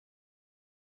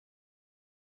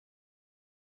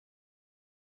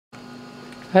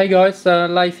Hey guys,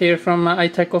 Leif here from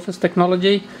iTech Office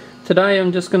Technology. Today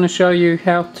I'm just going to show you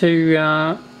how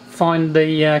to find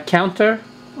the counter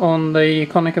on the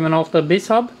Konica Minolta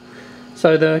bizhub.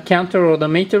 So the counter or the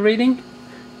meter reading,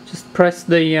 just press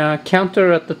the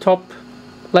counter at the top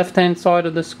left hand side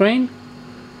of the screen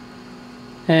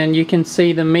and you can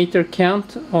see the meter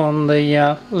count on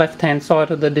the left hand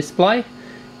side of the display.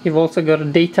 You've also got a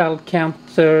detailed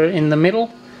counter in the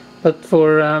middle, but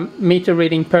for meter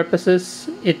reading purposes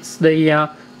it's the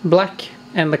black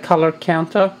and the color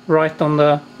counter right on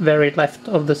the very left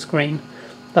of the screen.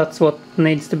 That's what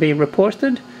needs to be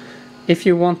reported. If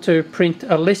you want to print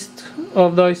a list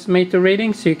of those meter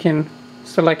readings, you can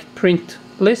select print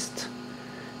list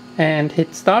and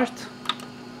hit start,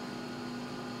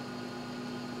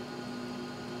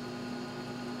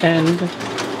 and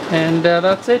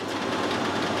that's it.